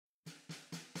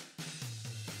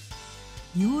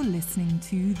You're listening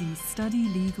to the Study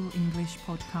Legal English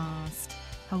podcast,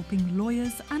 helping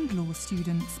lawyers and law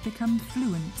students become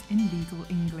fluent in legal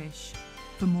English.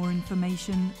 For more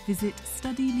information, visit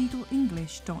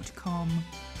studylegalenglish.com.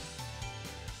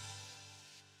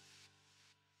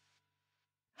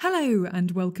 Hello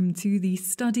and welcome to the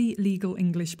Study Legal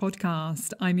English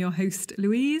podcast. I'm your host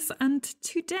Louise, and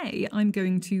today I'm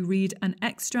going to read an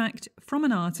extract from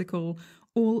an article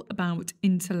all about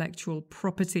intellectual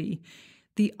property.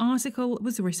 The article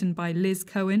was written by Liz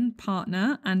Cohen,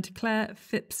 partner, and Claire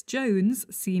Phipps-Jones,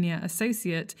 senior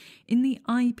associate, in the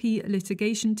IP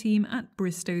litigation team at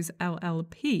Bristows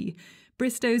LLP.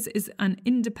 Bristows is an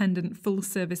independent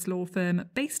full-service law firm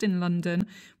based in London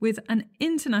with an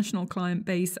international client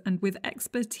base and with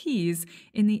expertise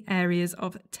in the areas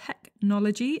of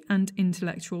technology and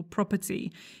intellectual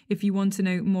property. If you want to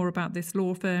know more about this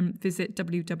law firm, visit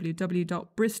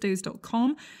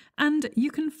www.bristows.com, and you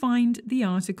can find the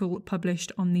article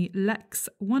published on the Lex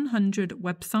 100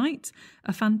 website,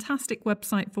 a fantastic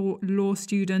website for law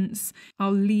students.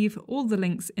 I'll leave all the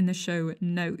links in the show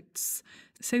notes.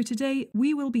 So today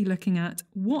we will be looking at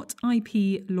what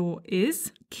IP law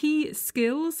is, key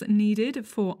skills needed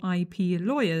for IP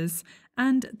lawyers,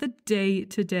 and the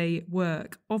day-to-day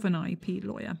work of an IP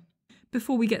lawyer.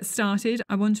 Before we get started,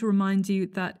 I want to remind you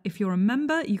that if you're a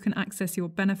member, you can access your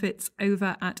benefits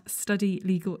over at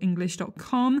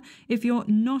studylegalenglish.com. If you're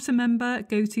not a member,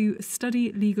 go to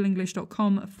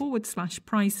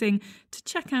studylegalenglish.com/pricing to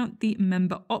check out the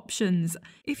member options.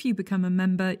 If you become a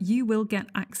member, you will get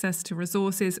access to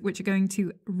resources which are going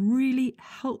to really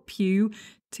help you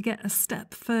to get a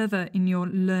step further in your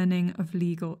learning of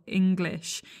legal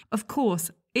English. Of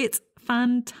course, it's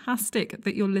fantastic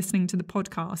that you're listening to the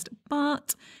podcast,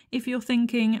 but if you're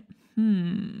thinking,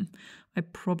 I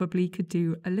probably could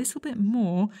do a little bit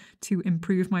more to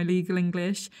improve my legal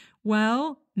English,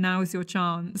 well, now's your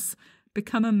chance.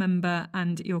 Become a member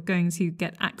and you're going to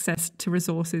get access to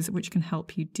resources which can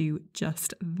help you do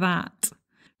just that.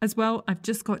 As well, I've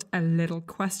just got a little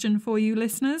question for you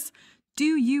listeners.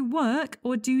 Do you work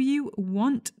or do you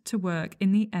want to work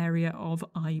in the area of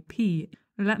IP?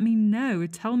 Let me know.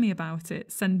 Tell me about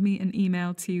it. Send me an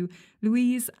email to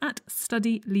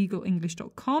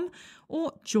louise@studylegalenglish.com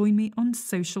or join me on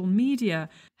social media.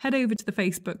 Head over to the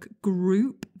Facebook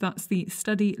group. That's the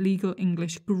Study Legal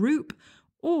English group.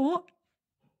 Or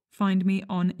find me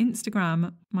on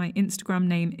Instagram. My Instagram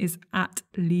name is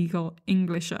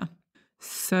 @legalenglisher.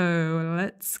 So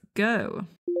let's go.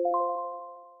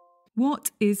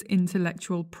 What is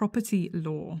intellectual property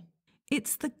law?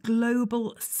 It's the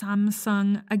global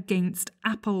Samsung against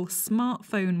Apple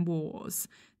smartphone wars,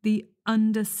 the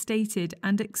understated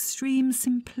and extreme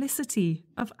simplicity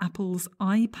of Apple's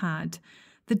iPad,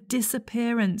 the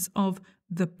disappearance of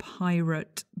the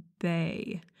Pirate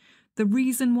Bay, the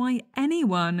reason why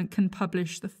anyone can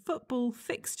publish the football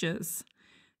fixtures,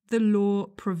 the law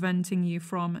preventing you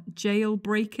from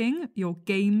jailbreaking your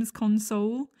games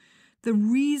console, the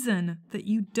reason that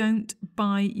you don't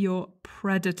buy your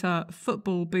Predator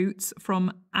football boots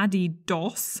from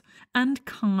Adidas and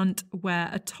can't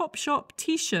wear a Topshop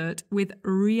t-shirt with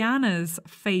Rihanna's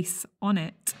face on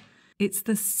it. It's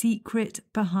the secret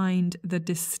behind the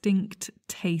distinct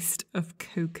taste of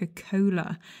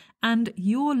Coca-Cola and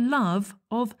your love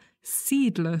of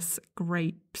seedless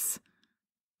grapes.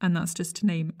 And that's just to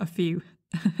name a few.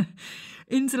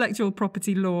 Intellectual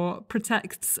property law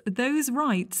protects those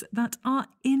rights that are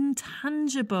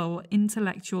intangible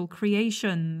intellectual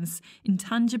creations.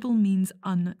 Intangible means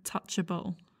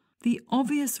untouchable. The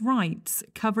obvious rights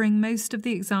covering most of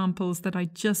the examples that I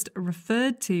just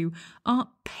referred to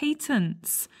are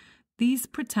patents. These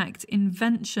protect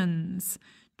inventions,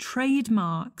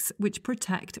 trademarks, which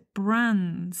protect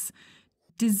brands,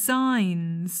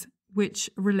 designs, which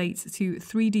relates to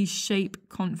 3D shape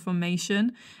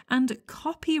conformation, and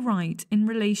copyright in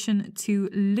relation to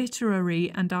literary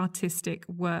and artistic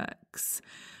works.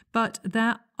 But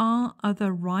there are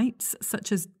other rights,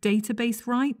 such as database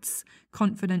rights,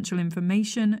 confidential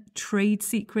information, trade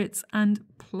secrets, and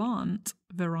plant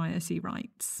variety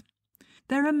rights.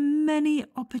 There are many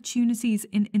opportunities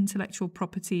in intellectual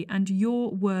property, and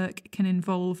your work can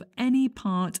involve any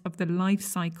part of the life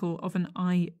cycle of an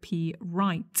IP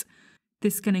right.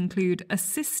 This can include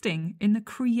assisting in the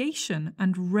creation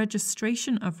and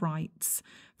registration of rights,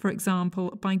 for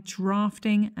example, by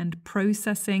drafting and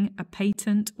processing a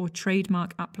patent or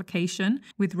trademark application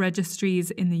with registries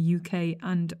in the UK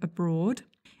and abroad.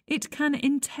 It can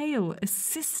entail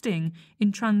assisting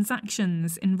in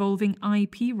transactions involving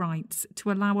IP rights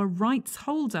to allow a rights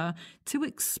holder to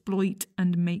exploit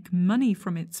and make money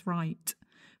from its right.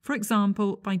 For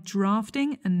example, by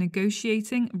drafting and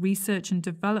negotiating research and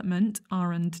development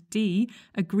 (R&D)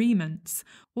 agreements,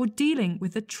 or dealing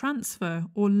with the transfer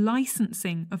or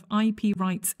licensing of IP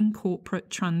rights in corporate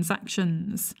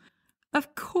transactions.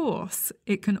 Of course,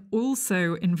 it can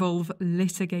also involve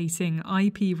litigating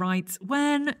IP rights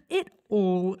when it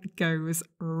all goes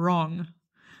wrong.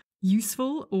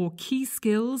 Useful or key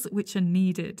skills which are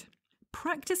needed.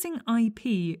 Practicing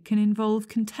IP can involve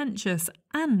contentious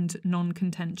and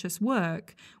non-contentious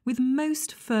work, with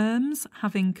most firms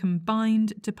having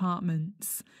combined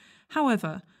departments.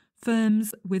 However,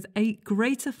 firms with a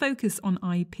greater focus on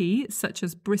IP, such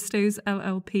as Bristows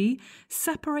LLP,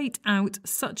 separate out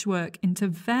such work into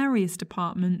various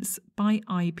departments by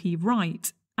IP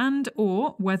right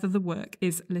and/or whether the work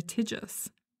is litigious.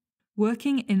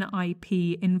 Working in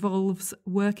IP involves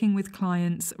working with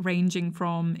clients ranging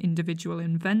from individual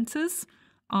inventors,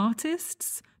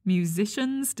 artists,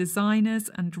 musicians, designers,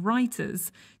 and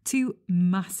writers to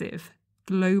massive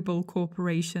global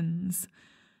corporations.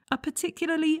 A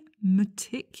particularly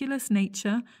meticulous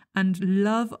nature and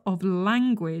love of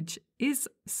language is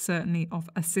certainly of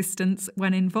assistance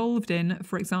when involved in,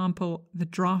 for example, the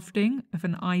drafting of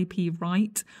an IP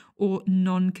right or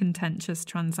non-contentious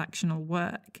transactional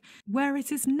work, where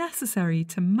it is necessary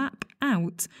to map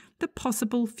out the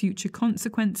possible future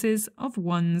consequences of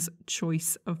one's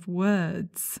choice of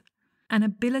words. An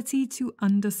ability to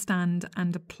understand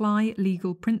and apply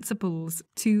legal principles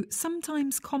to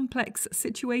sometimes complex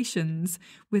situations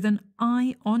with an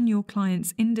eye on your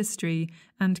client's industry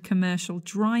and commercial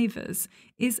drivers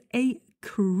is a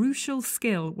crucial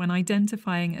skill when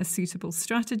identifying a suitable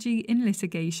strategy in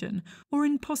litigation or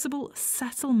in possible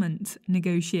settlement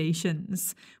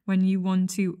negotiations when you want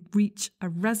to reach a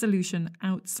resolution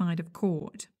outside of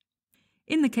court.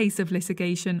 In the case of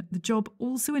litigation, the job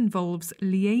also involves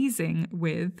liaising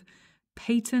with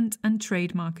patent and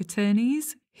trademark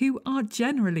attorneys, who are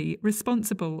generally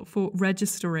responsible for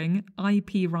registering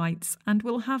IP rights and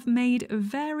will have made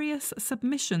various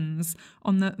submissions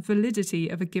on the validity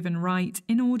of a given right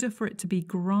in order for it to be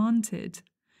granted.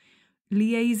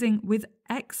 Liaising with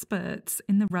experts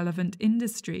in the relevant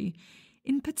industry,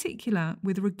 in particular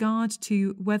with regard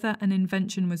to whether an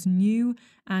invention was new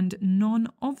and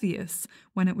non-obvious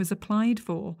when it was applied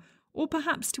for, or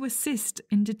perhaps to assist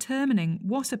in determining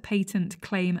what a patent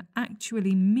claim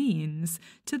actually means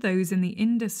to those in the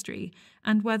industry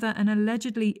and whether an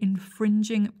allegedly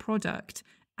infringing product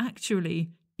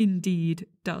actually indeed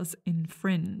does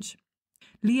infringe.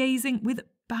 Liaising with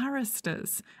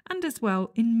barristers, and as well,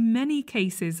 in many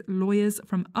cases, lawyers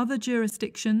from other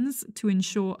jurisdictions to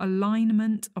ensure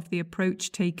alignment of the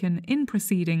approach taken in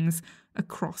proceedings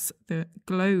across the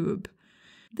globe.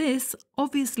 This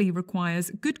obviously requires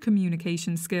good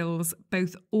communication skills,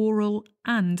 both oral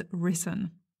and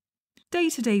written.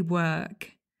 Day-to-day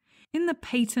work. In the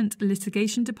patent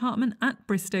litigation department at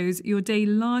Bristows, your day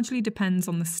largely depends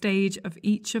on the stage of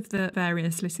each of the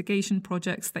various litigation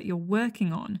projects that you're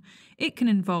working on. It can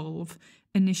involve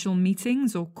initial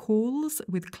meetings or calls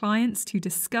with clients to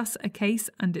discuss a case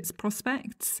and its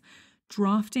prospects,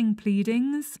 drafting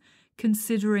pleadings,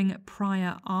 considering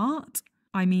prior art,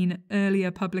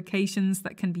 earlier publications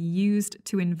that can be used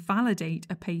to invalidate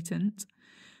a patent,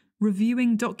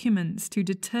 reviewing documents to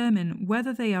determine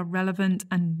whether they are relevant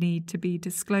and need to be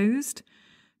disclosed,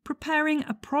 preparing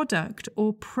a product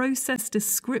or process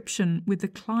description with the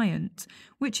client,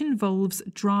 which involves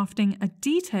drafting a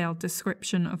detailed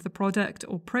description of the product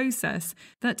or process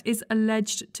that is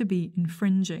alleged to be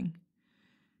infringing.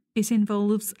 It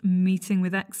involves meeting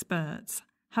with experts,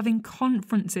 having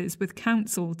conferences with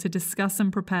counsel to discuss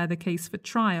and prepare the case for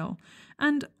trial,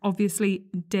 and obviously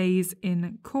days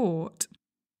in court.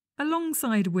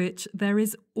 Alongside which there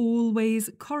is always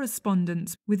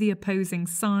correspondence with the opposing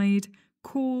side,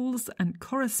 calls and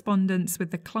correspondence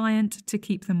with the client to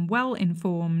keep them well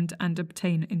informed and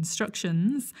obtain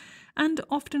instructions, and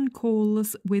often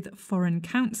calls with foreign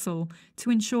counsel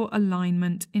to ensure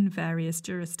alignment in various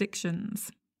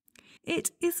jurisdictions.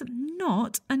 It is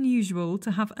not unusual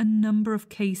to have a number of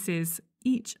cases,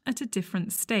 each at a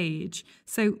different stage,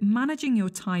 so managing your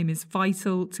time is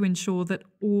vital to ensure that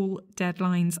all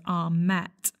deadlines are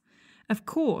met. Of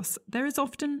course, there is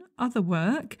often other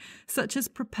work, such as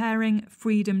preparing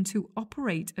freedom to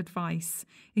operate advice,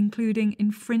 including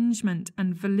infringement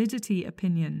and validity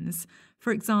opinions.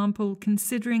 For example,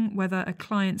 considering whether a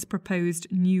client's proposed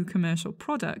new commercial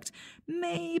product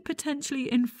may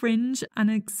potentially infringe an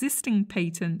existing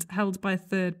patent held by a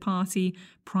third party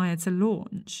prior to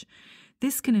launch.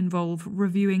 This can involve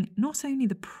reviewing not only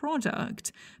the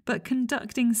product, but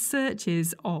conducting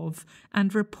searches of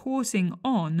and reporting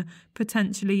on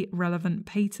potentially relevant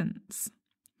patents.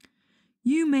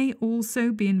 You may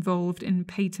also be involved in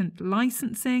patent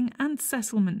licensing and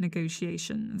settlement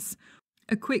negotiations.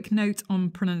 A quick note on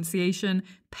pronunciation: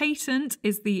 patent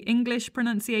is the English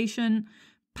pronunciation,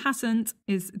 patent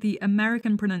is the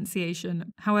American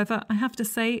pronunciation. However, I have to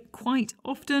say, quite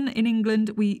often in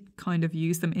England, we kind of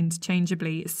use them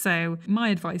interchangeably. So my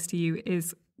advice to you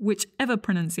is whichever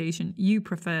pronunciation you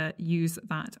prefer, use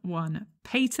that one.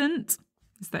 Patent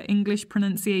is the English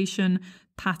pronunciation,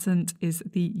 patent is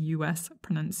the US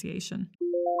pronunciation.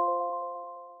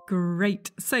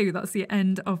 Great. So that's the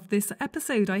end of this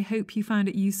episode. I hope you found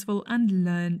it useful and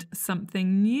learned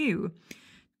something new.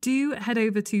 Do head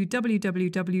over to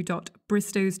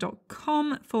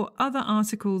www.bristows.com for other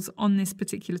articles on this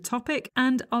particular topic,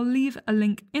 and I'll leave a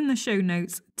link in the show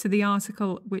notes to the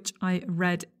article which I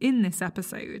read in this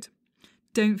episode.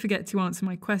 Don't forget to answer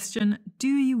my question: do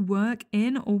you work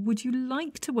in, or would you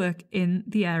like to work in,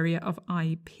 the area of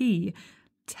IP?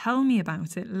 Tell me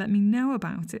about it. Let me know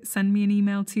about it. Send me an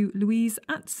email to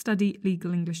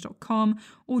louise@studylegalenglish.com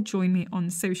or join me on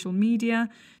social media.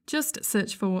 Just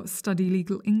search for Study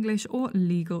Legal English or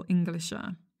Legal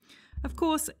Englisher. Of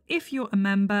course, if you're a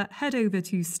member, head over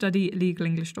to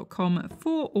studylegalenglish.com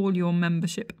for all your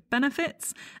membership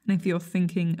benefits. And if you're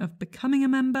thinking of becoming a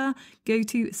member, go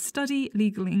to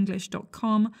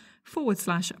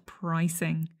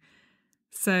studylegalenglish.com/pricing.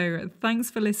 So thanks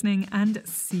for listening and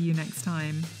see you next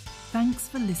time. Thanks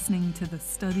for listening to the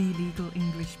Study Legal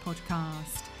English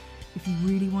podcast. If you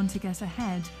really want to get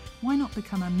ahead, why not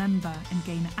become a member and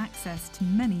gain access to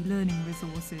many learning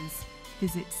resources?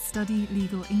 Visit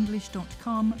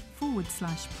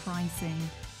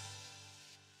studylegalenglish.com/pricing.